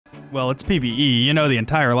Well, it's PBE. You know the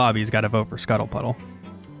entire lobby's got to vote for Scuttle Puddle.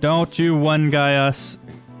 Don't you one guy us.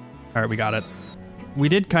 All right, we got it. We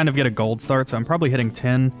did kind of get a gold start, so I'm probably hitting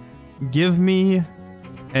 10. Give me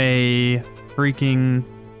a freaking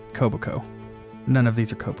Koboko. None of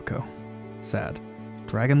these are Koboko. Sad.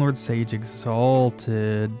 Dragonlord Sage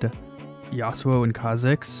Exalted. Yasuo and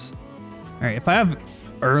Kha'Zix. All right, if I have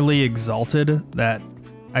early Exalted, that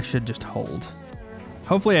I should just hold.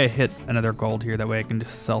 Hopefully I hit another gold here. That way I can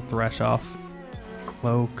just sell Thresh off.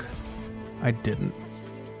 Cloak. I didn't.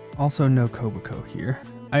 Also no Koboko here.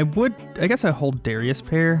 I guess I hold Darius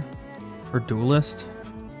pair or Duelist.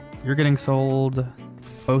 You're getting sold.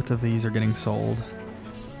 Both of these are getting sold.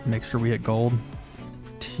 Make sure we hit gold.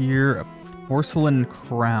 Tier, a Porcelain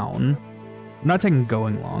Crown. I'm not taking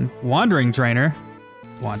Going Long. Wandering Trainer.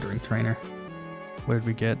 Wandering Trainer. What did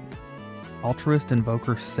we get? Altruist,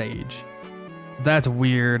 Invoker, Sage. That's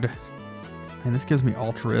weird. And this gives me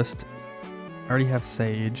Altruist. I already have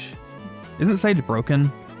Sage. Isn't Sage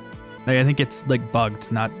broken? I think it's like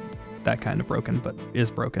bugged, not that kind of broken, but is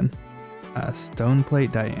broken.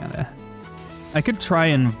 Stoneplate Diana. I could try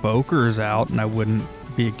Invokers out and I wouldn't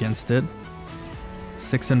be against it.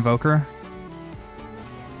 6 Invoker.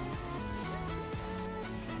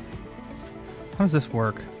 How does this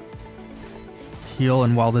work? Heal,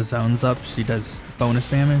 and while the zone's up, she does bonus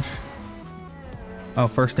damage. Oh,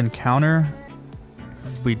 first encounter,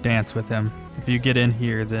 we dance with him. If you get in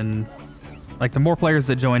here, then like the more players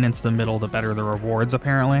that join into the middle, the better the rewards,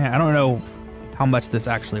 apparently. I don't know how much this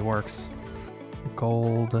actually works.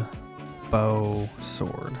 Gold, bow,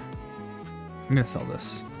 sword. I'm gonna sell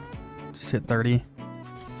this. Just hit 30.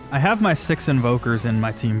 I have my 6 Invokers in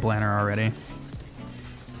my team planner already.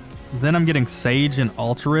 Then I'm getting Sage and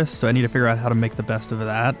Altruist, so I need to figure out how to make the best of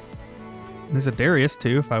that. There's a Darius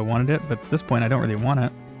too if I wanted it, but at this point I don't really want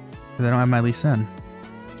it because I don't have my Lee Sin.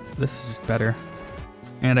 This is just better.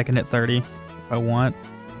 And I can hit 30 if I want.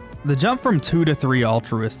 The jump from 2 to 3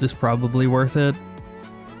 Altruist is probably worth it.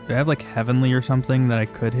 Do I have like Heavenly or something that I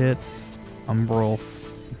could hit? Umbral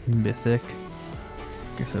Mythic.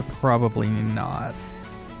 Okay, so probably not.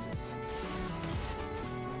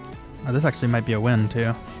 Oh, this actually might be a win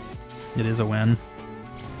too. It is a win.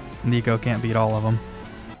 Nico can't beat all of them.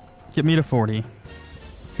 Get me to 40.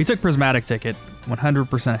 He took Prismatic Ticket.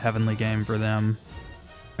 100% Heavenly game for them.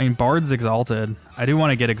 I mean, Bard's Exalted. I do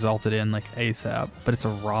want to get Exalted in like ASAP, but it's a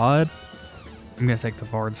Rod. I'm going to take the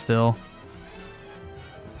Bard still.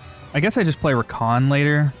 I guess I just play Rakan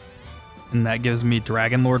later, and that gives me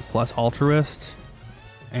Dragonlord plus Altruist.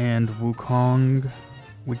 And Wukong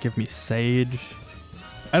would give me Sage.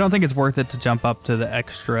 I don't think it's worth it to jump up to the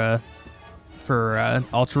extra for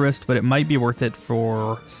Altruist, but it might be worth it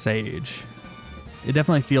for Sage. It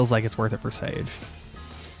definitely feels like it's worth it for Sage.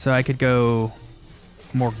 So I could go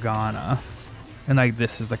Morgana, and like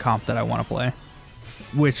this is the comp that I want to play,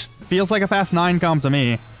 which feels like a fast 9 comp to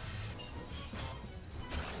me.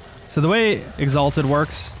 So the way Exalted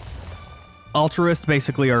works, Altruist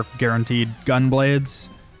basically are guaranteed Gunblades.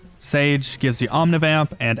 Sage gives you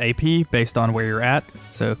Omnivamp and AP based on where you're at,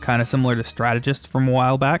 so kind of similar to Strategist from a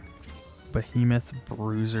while back. Behemoth,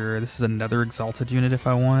 Bruiser. This is another Exalted unit if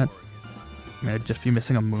I want. I mean, I'd just be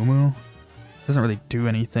missing a Mumu. Doesn't really do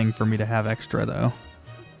anything for me to have extra though.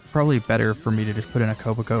 Probably better for me to just put in a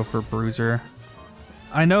Koboko for Bruiser.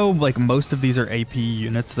 I know like most of these are AP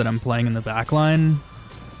units that I'm playing in the backline,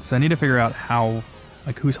 so I need to figure out how,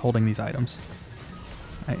 like who's holding these items.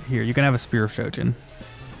 Right, here, you can have a Spear of Shojin.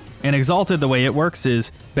 And Exalted, the way it works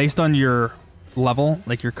is based on your level,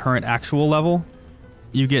 like your current actual level,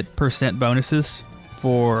 you get % bonuses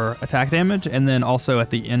for attack damage, and then also at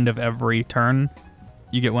the end of every turn,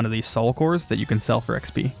 you get one of these Soul Cores that you can sell for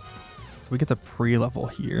XP. So we get the pre-level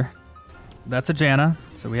here. That's a Janna,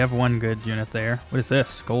 so we have one good unit there. What is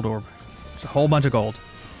this? Gold Orb. There's a whole bunch of gold.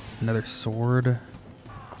 Another Sword,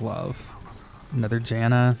 Glove. Another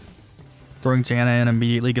Janna. Throwing Janna in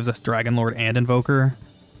immediately gives us Dragonlord and Invoker.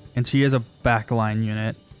 And she is a backline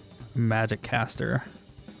unit. Magic Caster.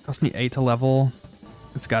 Cost me 8 to level.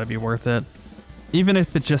 It's got to be worth it. Even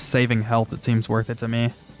if it's just saving health, it seems worth it to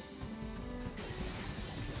me.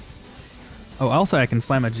 Oh, also I can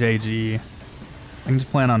slam a JG. I can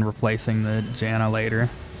just plan on replacing the Janna later.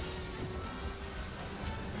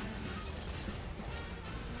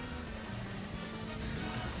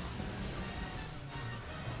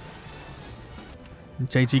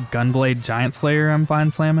 JG Gunblade Giant Slayer I'm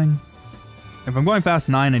fine slamming. If I'm going past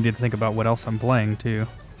 9, I need to think about what else I'm playing too.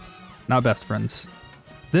 Not Best Friends.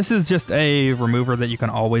 This is just a remover that you can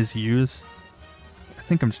always use. I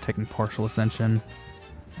think I'm just taking Partial Ascension.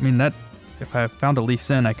 I mean, that if I found a Lee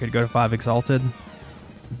Sin, I could go to 5 Exalted.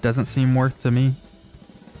 Doesn't seem worth to me.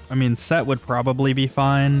 I mean, set would probably be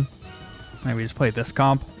fine. Maybe we just play this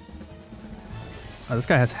comp. Oh, this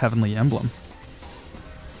guy has Heavenly Emblem.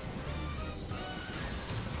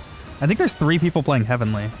 I think there's 3 people playing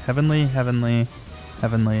Heavenly. Heavenly, Heavenly,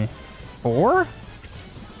 Heavenly. 4?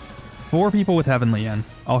 4 people with Heavenly in,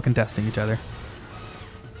 all contesting each other.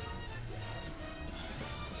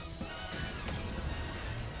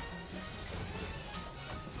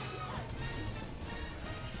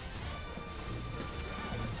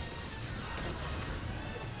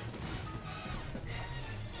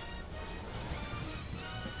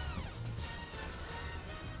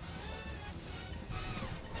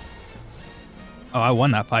 Oh, I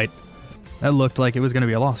won that fight. That looked like it was going to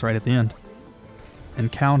be a loss right at the end.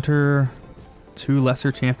 Encounter 2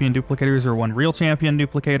 lesser champion duplicators or 1 real champion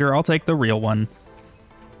duplicator. I'll take the real one.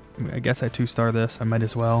 I guess I 2-star this. I might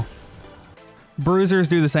as well. Bruisers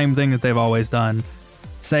do the same thing that they've always done.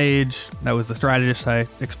 Sage, that was the strategist I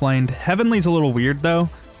explained. Heavenly's a little weird though,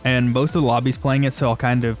 and most of the lobby's playing it, so I'll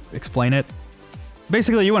kind of explain it.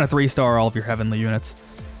 Basically, you want to 3-star all of your Heavenly units.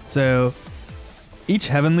 So each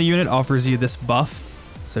Heavenly unit offers you this buff.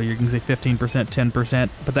 So you can say 15%, 10%,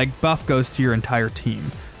 but that buff goes to your entire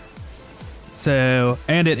team. So,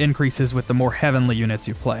 and it increases with the more Heavenly units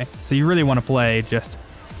you play. So you really want to play just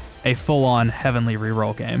a full-on Heavenly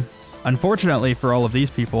reroll game. Unfortunately for all of these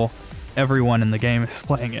people, everyone in the game is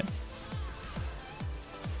playing it.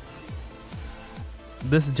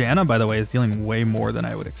 This Janna, by the way, is dealing way more than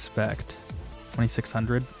I would expect.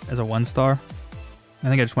 2600 as a 1-star. I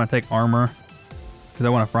think I just want to take armor because I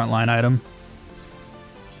want a frontline item.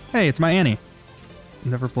 Hey, it's my Annie.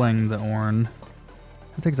 Never playing the Ornn.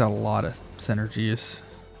 That takes out a lot of synergies.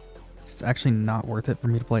 It's actually not worth it for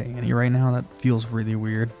me to play Annie right now. That feels really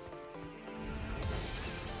weird.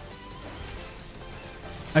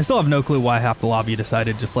 I still have no clue why half the lobby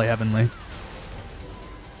decided to play Heavenly.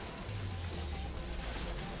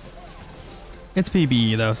 It's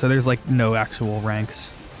PBE though, so there's like no actual ranks.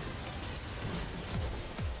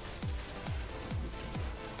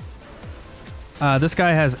 This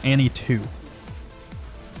guy has Annie 2.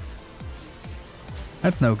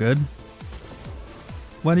 That's no good.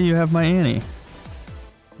 Why do you have my Annie?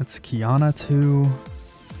 That's Kiana 2.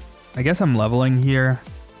 I guess I'm leveling here.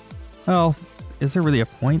 Well, is there really a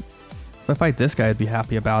point? If I fight this guy, I'd be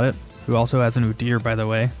happy about it. Who also has an Udyr, by the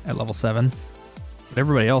way, at level 7. But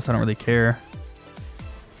everybody else, I don't really care.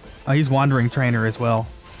 Oh, he's Wandering Trainer as well.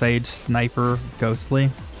 Sage, Sniper,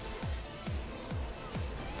 Ghostly.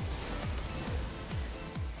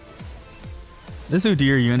 This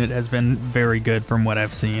Udyr unit has been very good from what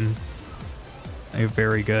I've seen.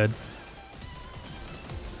 Very good.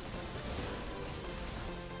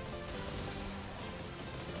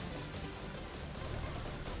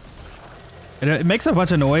 It makes a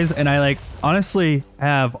bunch of noise, and I honestly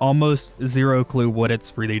have almost zero clue what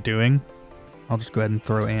it's really doing. I'll just go ahead and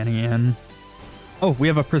throw Annie in. Oh, we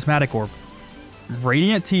have a Prismatic Orb.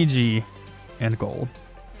 Radiant TG and gold.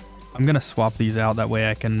 I'm gonna swap these out, that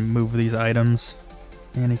way I can move these items.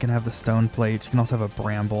 Annie can have the stone plate. You can also have a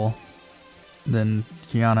bramble. Then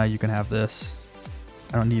Kiana, you can have this.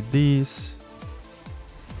 I don't need these.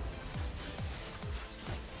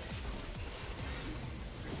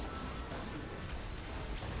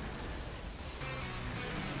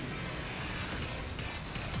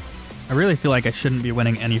 I really feel like I shouldn't be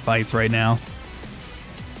winning any fights right now.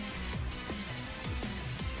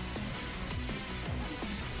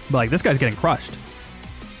 But this guy's getting crushed.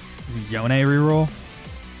 Is he Yone reroll?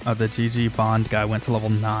 Oh, the GG Bond guy went to level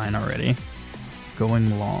 9 already.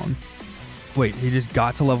 Going long. Wait, he just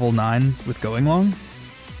got to level 9 with going long?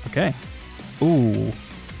 Okay. Ooh.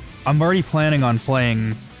 I'm already planning on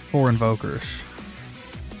playing 4 Invokers.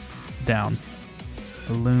 Down.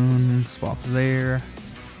 Balloon, swap there.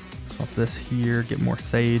 Swap this here, get more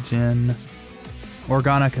Sage in.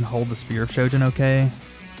 Organa can hold the Spear of Shojin okay.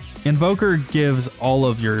 Invoker gives all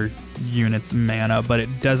of your units mana, but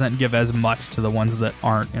it doesn't give as much to the ones that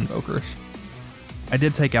aren't Invokers. I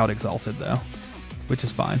did take out Exalted though, which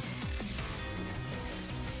is fine.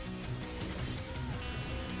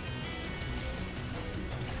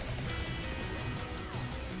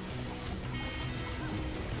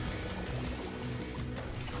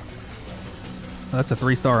 That's a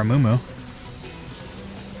 3-star Amumu.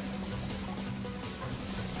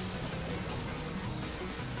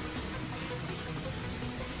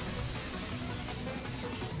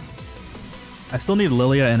 I still need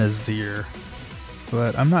Lilia and Azir,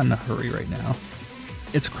 but I'm not in a hurry right now.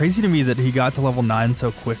 It's crazy to me that he got to level 9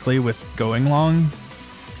 so quickly with going long.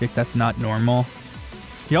 Like, that's not normal.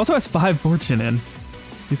 He also has 5 Fortune in.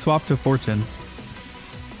 He swapped to Fortune.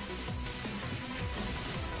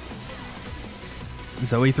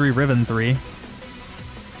 Zoe 3, Riven 3.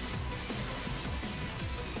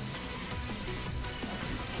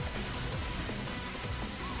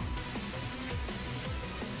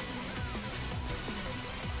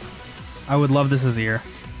 I would love this Azir.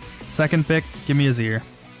 Second pick, give me Azir.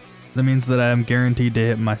 That means that I'm guaranteed to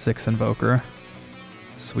hit my 6th Invoker.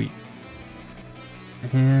 Sweet.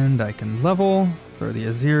 And I can level, throw the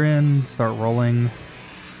Azir in, start rolling.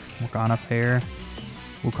 Morgana pair.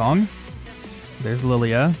 Wukong. There's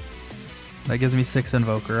Lilia. That gives me 6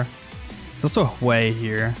 Invoker. There's also a Hui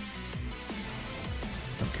here.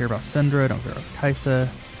 Don't care about Syndra, don't care about Kaisa,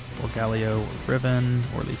 or Galio, or Riven,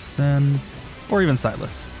 or Lee Sin, or even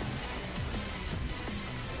Silas.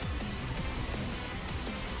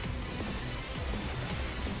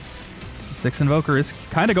 Six Invoker is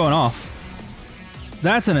kind of going off.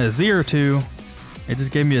 That's an Azir 2. It just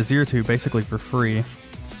gave me Azir 2 basically for free.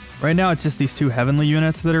 Right now it's just these 2 Heavenly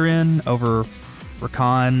units that are in over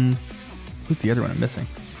Rakan. Who's the other one I'm missing?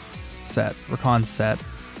 Set. Rakan Set.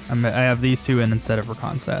 I have these 2 in instead of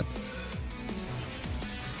Rakan Set.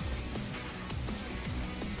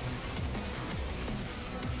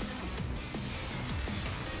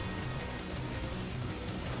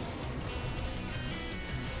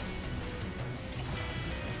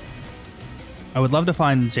 I would love to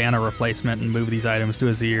find Janna replacement and move these items to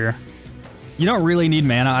Azir. You don't really need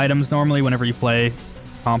mana items normally whenever you play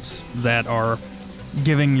comps that are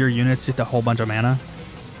giving your units just a whole bunch of mana.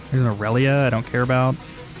 There's an Aurelia I don't care about.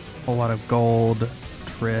 A whole lot of gold,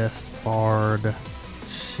 Trist, Bard,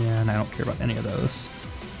 Shin, I don't care about any of those.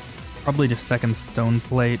 Probably just second Stone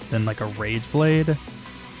Plate, then like a Rage Blade.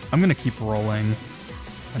 I'm gonna keep rolling.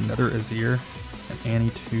 Another Azir, an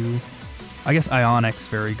Annie 2. I guess Ionic's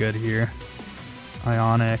very good here.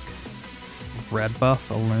 Ionic, red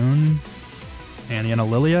buff, a Loon, Annie and a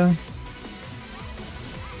Lilia.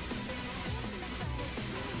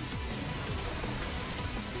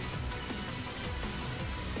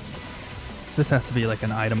 This has to be like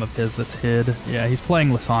an item of his that's hid. Yeah, he's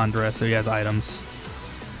playing Lysandra, so he has items.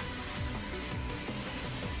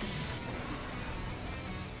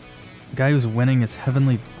 The guy who's winning is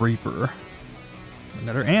Heavenly Reaper.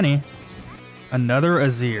 Another Annie. Another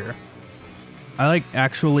Azir. I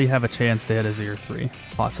actually have a chance to hit Azir 3,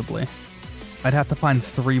 possibly. I'd have to find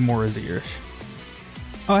 3 more Azirs.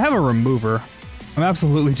 Oh, I have a remover. I'm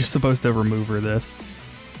absolutely just supposed to remover this.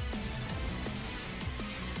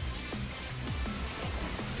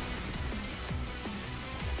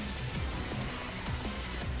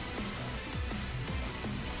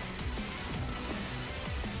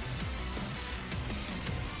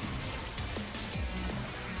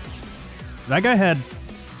 That guy had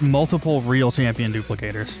multiple real champion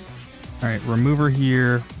duplicators. Alright, remover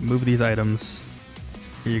here, move these items.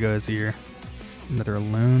 Here you go, Azir. Another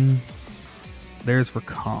Loon. There's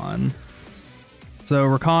Rakan. So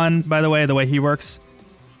Rakan, by the way he works,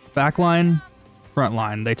 backline,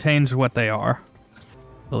 frontline. They change what they are.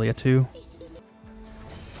 Lilia 2.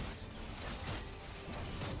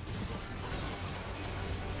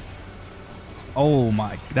 Oh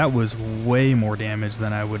my, that was way more damage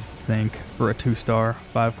than I would think for a 2-star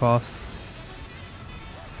 5 cost.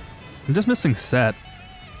 I'm just missing Set.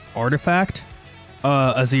 Artifact?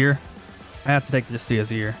 Azir. I have to take just the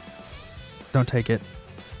Azir. Don't take it.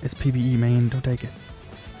 It's PBE main, don't take it.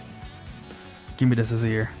 Give me this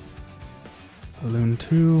Azir. Loon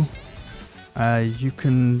 2. You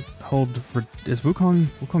can hold... Is Wukong?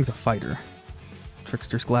 Wukong's a fighter.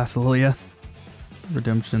 Trickster's Glass Lilia.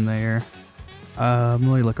 Redemption there. Let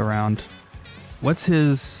me look around. What's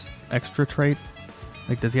his extra trait?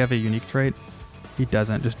 Like, does he have a unique trait? He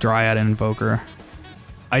doesn't. Just Dryad and Invoker.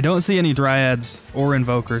 I don't see any Dryads or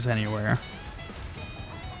Invokers anywhere.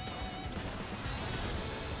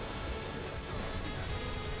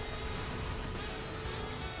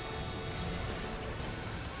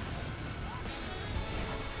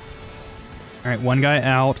 Alright, one guy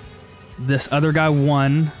out. This other guy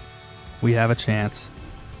won. We have a chance.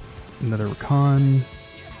 Another Rakan.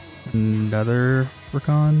 Another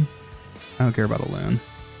Rakan. I don't care about a Loon.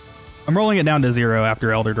 I'm rolling it down to 0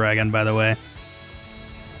 after Elder Dragon, by the way.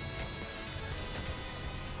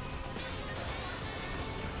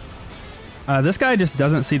 This guy just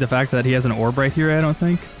doesn't see the fact that he has an orb right here, I don't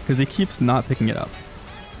think, because he keeps not picking it up.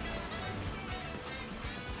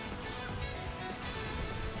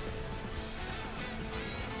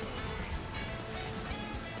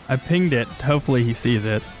 I pinged it. Hopefully he sees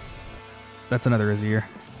it. That's another Azir. Here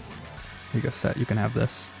you go, Set. You can have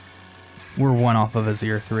this. We're 1 off of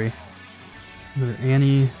Azir 3. Another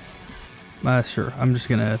Annie. Sure. I'm just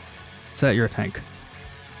gonna Set your tank.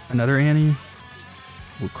 Another Annie.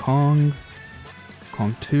 Wukong.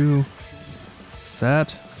 Wukong 2.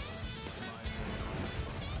 Set.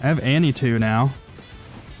 I have Annie 2 now.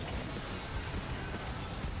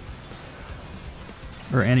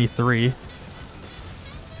 Or Annie 3.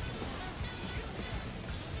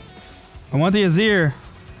 I want the Azir.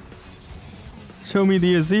 Show me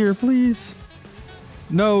the Azir, please.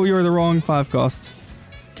 No, you're the wrong 5 cost.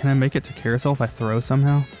 Can I make it to carousel if I throw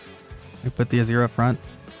somehow? I put the Azir up front.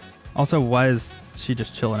 Also, why is she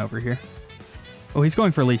just chilling over here? Oh, he's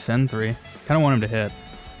going for Lee Sin 3. Kind of want him to hit.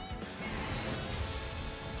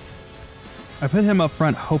 I put him up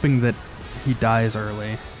front hoping that he dies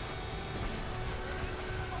early.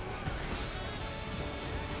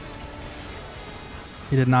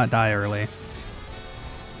 He did not die early.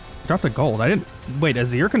 Dropped a gold. I didn't... Wait,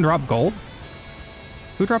 Azir can drop gold?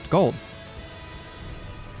 Who dropped gold?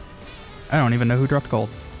 I don't even know who dropped gold.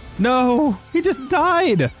 No! He just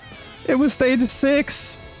died! It was stage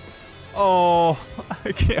 6! Oh,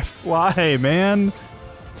 I can't... Why, man?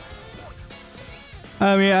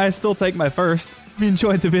 I mean, I still take my first. If you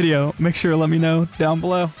enjoyed the video, make sure to let me know down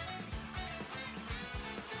below.